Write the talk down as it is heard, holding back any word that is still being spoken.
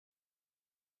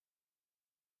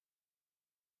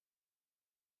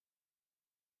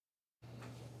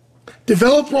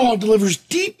Develop Raw delivers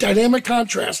deep dynamic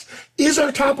contrast is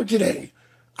our topic today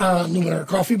on Luminar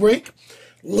Coffee Break.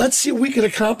 Let's see what we can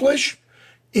accomplish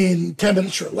in 10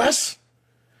 minutes or less,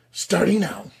 starting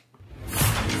now.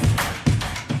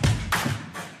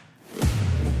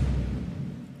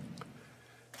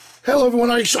 Hello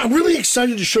everyone, I'm really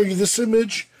excited to show you this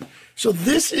image. So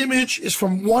this image is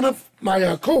from one of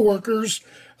my co-workers,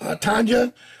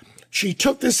 Tanya. She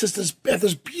took this at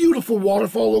this beautiful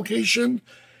waterfall location.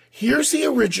 Here's the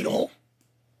original.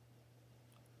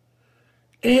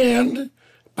 And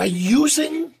by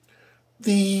using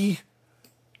the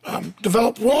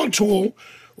Develop Raw tool,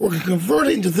 we're going to convert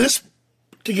it into this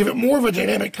to give it more of a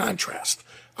dynamic contrast.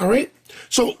 All right?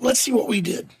 So let's see what we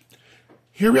did.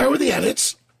 Here we are with the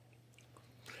edits.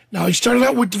 Now, I started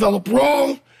out with Develop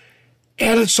Raw,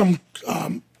 added some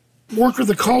work with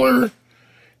the color,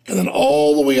 and then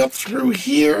all the way up through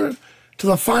here to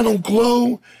the final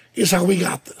glow is how we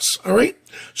got this, all right?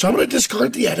 So I'm going to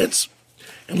discard the edits,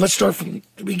 and let's start from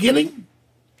the beginning.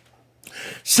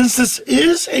 Since this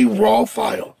is a raw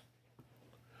file,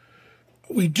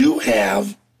 we do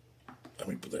have, let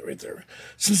me put that right there.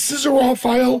 Since this is a raw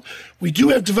file, we do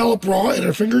have Develop Raw at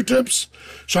our fingertips,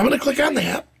 so I'm going to click on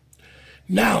that.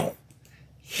 Now,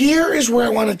 here is where I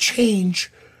want to change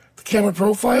the camera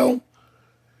profile.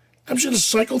 I'm just going to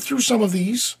cycle through some of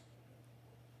these.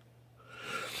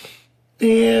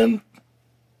 And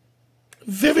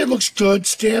Vivid looks good.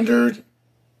 Standard,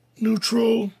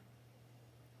 neutral.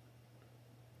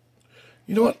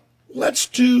 You know what?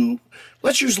 Let's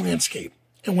use landscape.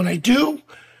 And when I do,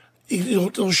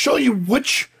 it'll show you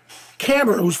which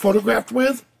camera it was photographed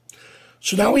with.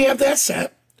 So now we have that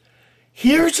set.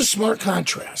 Here's the smart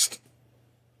contrast.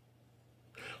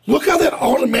 Look how that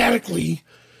automatically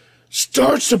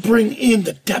starts to bring in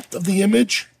the depth of the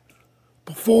image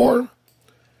before,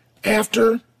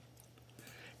 after,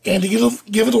 and to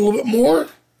give it a little bit more,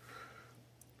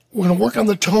 we're going to work on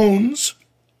the tones.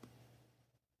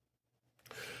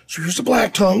 So here's the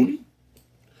black tone.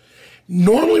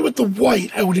 Normally with the white,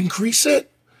 I would increase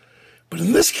it, but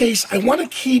in this case, I want to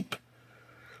keep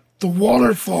the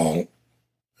waterfall,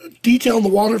 detail in the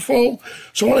waterfall,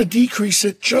 so I want to decrease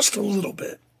it just a little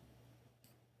bit.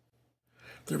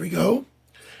 There we go.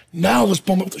 Now let's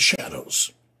bump up the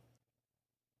shadows.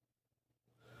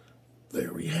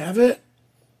 There we have it.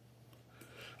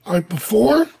 All right,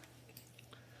 before,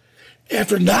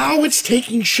 after, now it's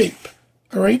taking shape,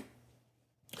 all right?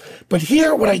 But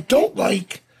here, what I don't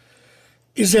like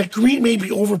is that green may be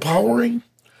overpowering.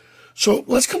 So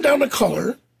let's come down to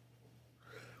color.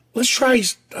 Let's try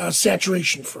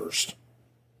saturation first.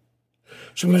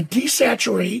 So I'm going to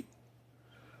desaturate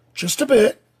just a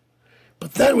bit,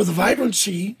 but then with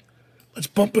vibrancy, let's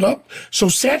bump it up. So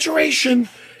saturation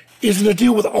is going to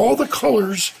deal with all the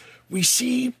colors we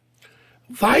see.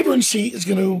 Vibrancy is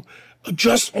going to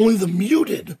adjust only the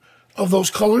muted of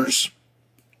those colors.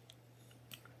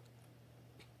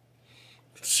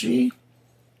 Let's see.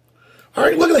 All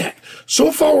right, look at that.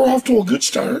 So far, we're off to a good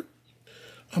start.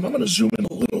 I'm going to zoom in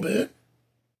a little bit.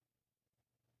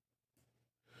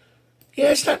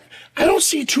 Yeah, it's not, I don't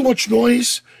see too much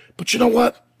noise, but you know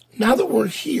what? Now that we're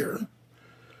here,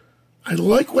 I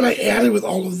like what I added with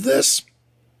all of this.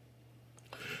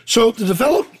 So the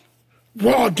Develop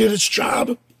Raw did its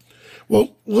job.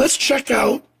 Well, let's check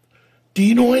out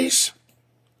denoise,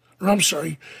 or I'm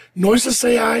sorry, noiseless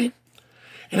AI.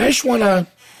 And I just want to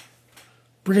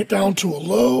bring it down to a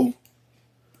low.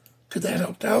 Could that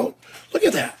help out? Look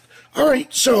at that. All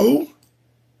right, so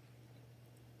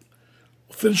we'll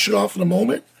finish it off in a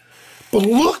moment. But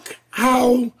look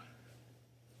how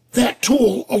that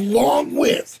tool, along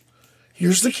with,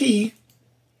 here's the key,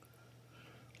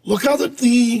 look how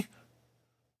the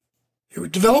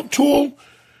Develop tool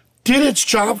did its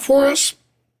job for us.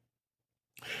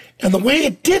 And the way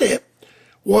it did it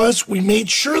was we made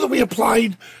sure that we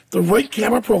applied the right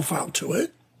camera profile to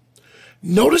it.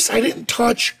 Notice I didn't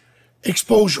touch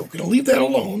exposure. We're going to leave that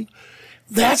alone.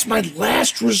 That's my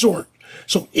last resort.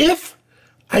 So if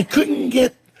I couldn't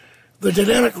get the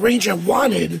dynamic range I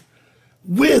wanted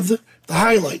with the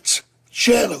highlights,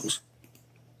 shadows,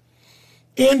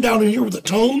 and down in here with the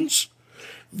tones,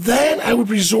 then I would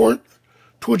resort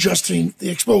to adjusting the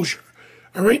exposure.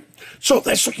 All right? So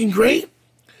that's looking great.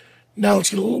 Now let's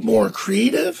get a little more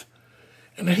creative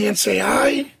and enhance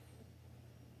AI.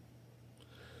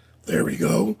 There we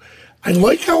go. I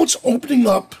like how it's opening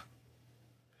up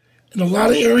in a lot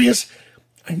of areas.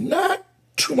 I'm not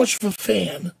too much of a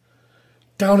fan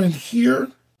down in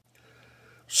here.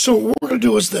 So what we're going to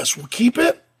do is this. We'll keep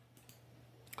it,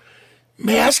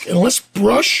 mask, and let's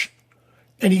brush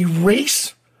and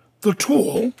erase the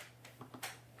tool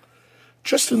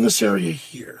just in this area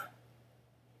here.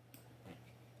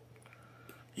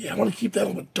 Yeah, I want to keep that a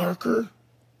little bit darker.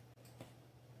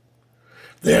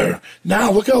 There.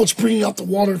 Now, look how it's bringing out the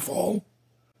waterfall.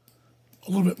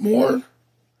 A little bit more.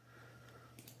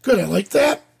 Good, I like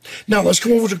that. Now, let's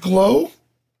come over to glow.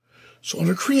 So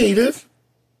under creative,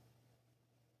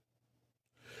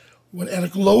 we're going to add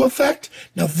a glow effect.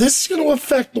 Now, this is going to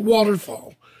affect the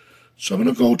waterfall. So I'm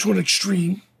going to go to an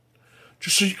extreme,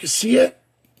 just so you can see it.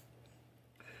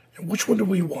 And which one do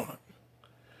we want?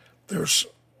 There's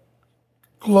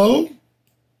glow.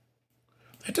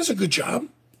 That does a good job.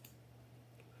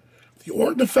 The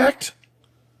Orton effect,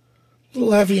 a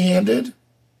little heavy-handed.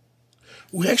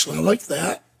 We actually like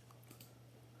that.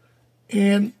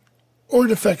 And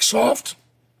Orton effect soft.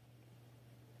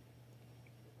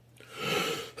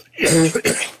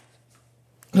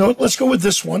 No, let's go with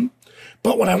this one.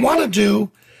 But what I want to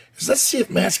do is let's see if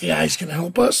Mask AI is going to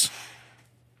help us.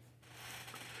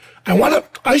 I want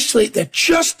to isolate that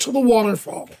just to the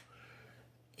waterfall.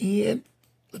 And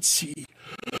let's see.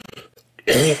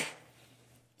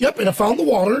 Yep, and I found the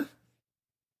water.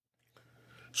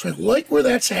 So I like where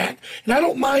that's at. And I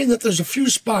don't mind that there's a few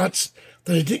spots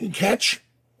that I didn't catch.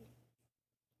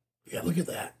 Yeah, look at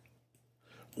that.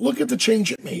 Look at the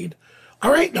change it made.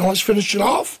 All right, now let's finish it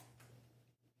off.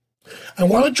 I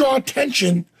want to draw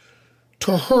attention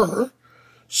to her.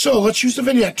 So let's use the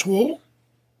vignette tool.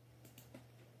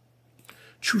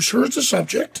 Choose her as the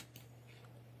subject.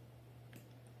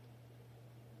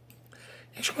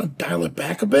 I just want to dial it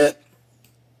back a bit.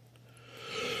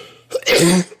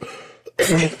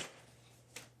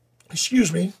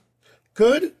 Excuse me.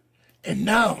 Good. And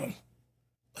now,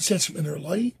 let's add some inner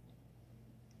light.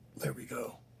 There we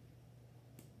go.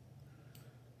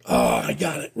 Oh, I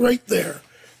got it right there.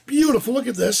 Beautiful. Look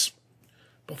at this.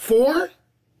 Before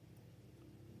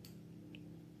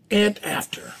and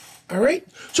after. All right?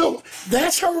 So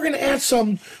that's how we're going to add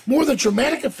some more of the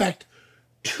dramatic effect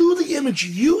to the image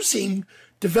using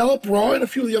Develop Raw and a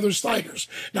few of the other sliders.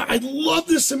 Now, I love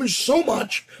this image so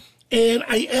much, and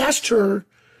I asked her,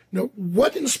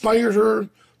 what inspired her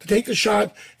to take the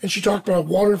shot, and she talked about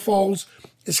waterfalls,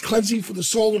 is cleansing for the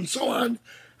soul, and so on.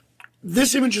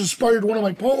 This image inspired one of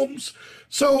my poems,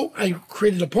 so I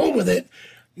created a poem with it.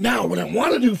 Now, what I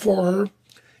want to do for her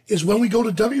is when we go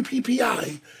to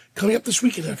WPPI coming up this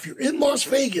weekend, if you're in Las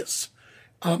Vegas,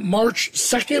 March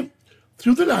 2nd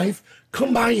through the 9th,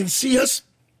 come by and see us.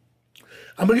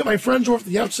 I'm going to get my friends over at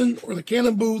the Epson or the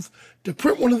Canon booth to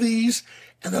print one of these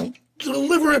and then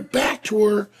deliver it back to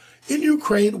her in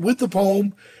Ukraine with the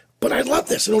poem. But I love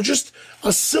this. It'll just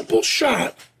a simple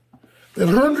shot that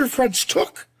her and her friends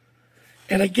took.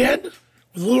 And again,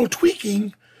 with a little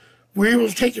tweaking, we're able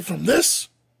to take it from this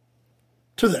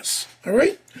to this. All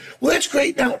right? Well, that's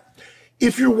great. Now,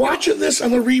 if you're watching this on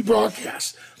the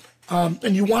rebroadcast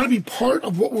and you want to be part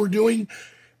of what we're doing,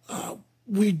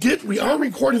 we are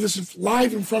recording this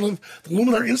live in front of the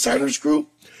Luminar Insiders group.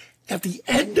 At the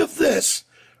end of this,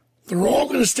 they're all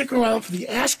going to stick around for the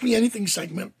Ask Me Anything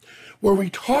segment where we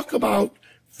talk about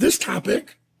this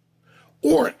topic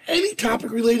or any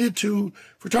topic related to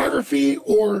photography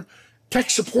or tech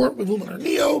support with Luminar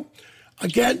Neo.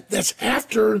 Again, that's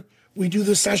after we do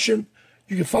this session.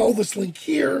 You can follow this link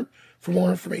here for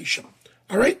more information.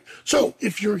 All right? So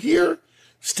if you're here,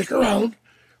 stick around.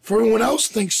 For everyone else,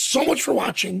 thanks so much for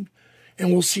watching,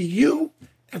 and we'll see you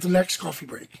at the next coffee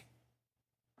break.